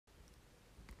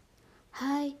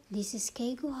Hi, this is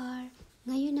Kay Guhar.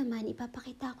 Ngayon naman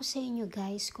ipapakita ko sa inyo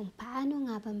guys kung paano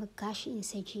nga ba mag-cash in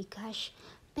sa Gcash.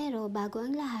 Pero bago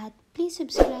ang lahat, please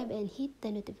subscribe and hit the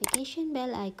notification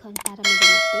bell icon para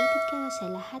maging updated kayo sa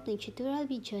lahat ng tutorial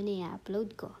video na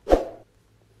i-upload ko.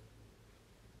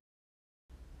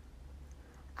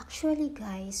 Actually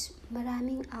guys,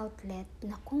 maraming outlet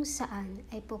na kung saan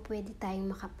ay pwede tayong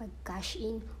makapag-cash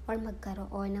in or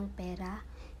magkaroon ng pera,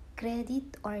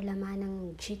 credit or laman ng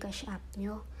Gcash app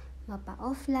nyo,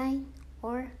 mapa-offline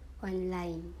or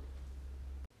online.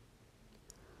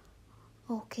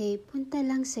 Okay, punta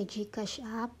lang sa Gcash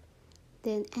app,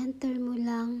 then enter mo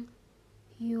lang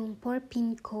yung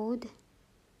 4-pin code.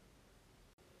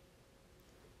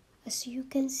 As you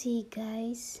can see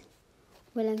guys,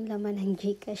 walang laman ng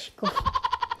Gcash ko.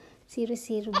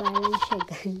 0-0 balance siya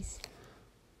guys.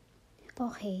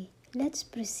 Okay, let's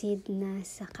proceed na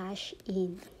sa cash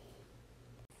in.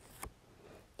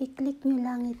 I-click nyo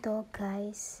lang ito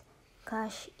guys,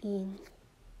 cash in.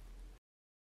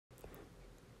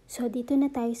 So dito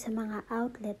na tayo sa mga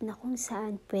outlet na kung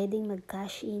saan pwedeng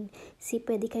mag-cash in.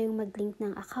 Pwede kayong mag-link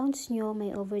ng accounts nyo,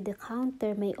 may over the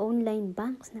counter, may online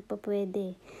banks na pa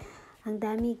pwede. Ang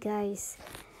dami guys.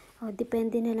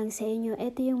 Depende na lang sa inyo.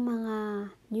 Ito yung mga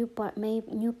may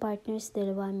new partners,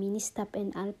 dalawa, Ministop and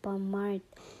Alpha Mart.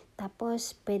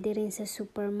 Tapos, pwede rin sa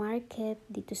supermarket,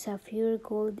 dito sa Pure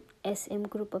Gold, SM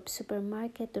Group of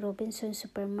Supermarket, Robinson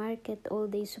Supermarket, All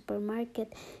Day Supermarket,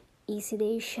 Easy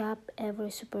Day Shop, Ever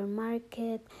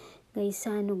Supermarket,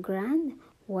 Gaisano Grand,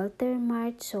 Walter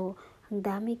Mart. So, ang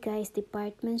dami guys,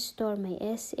 department store, may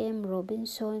SM,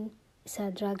 Robinson,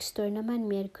 sa drugstore naman,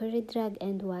 Mercury Drug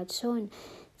and Watson.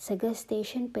 Sa gas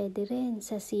station, pwede rin,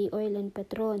 sa Sea Oil and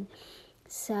Patron.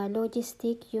 Sa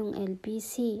logistic, yung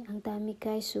LBC. Ang dami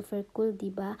guys, super cool,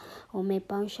 diba? O may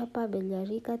pawn shop pa,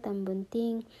 Bellarica,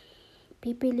 Tambunting.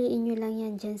 Pipiliin nyo lang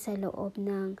yan dyan sa loob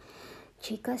ng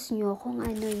Gcash nyo kung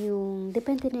ano yung,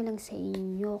 depende na lang sa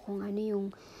inyo kung ano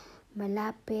yung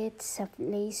malapit sa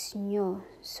place nyo.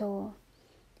 So,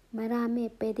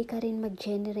 marami. Pwede ka rin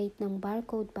mag-generate ng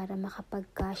barcode para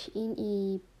makapag-cash in.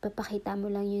 Ipapakita mo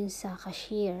lang yun sa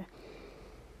cashier.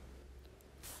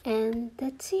 And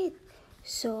that's it.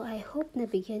 So, I hope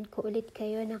nabigyan ko ulit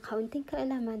kayo ng kaunting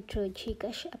kaalaman through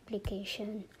Gcash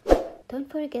application. Don't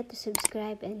forget to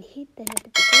subscribe and hit the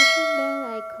notification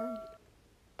bell icon.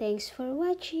 Thanks for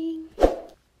watching!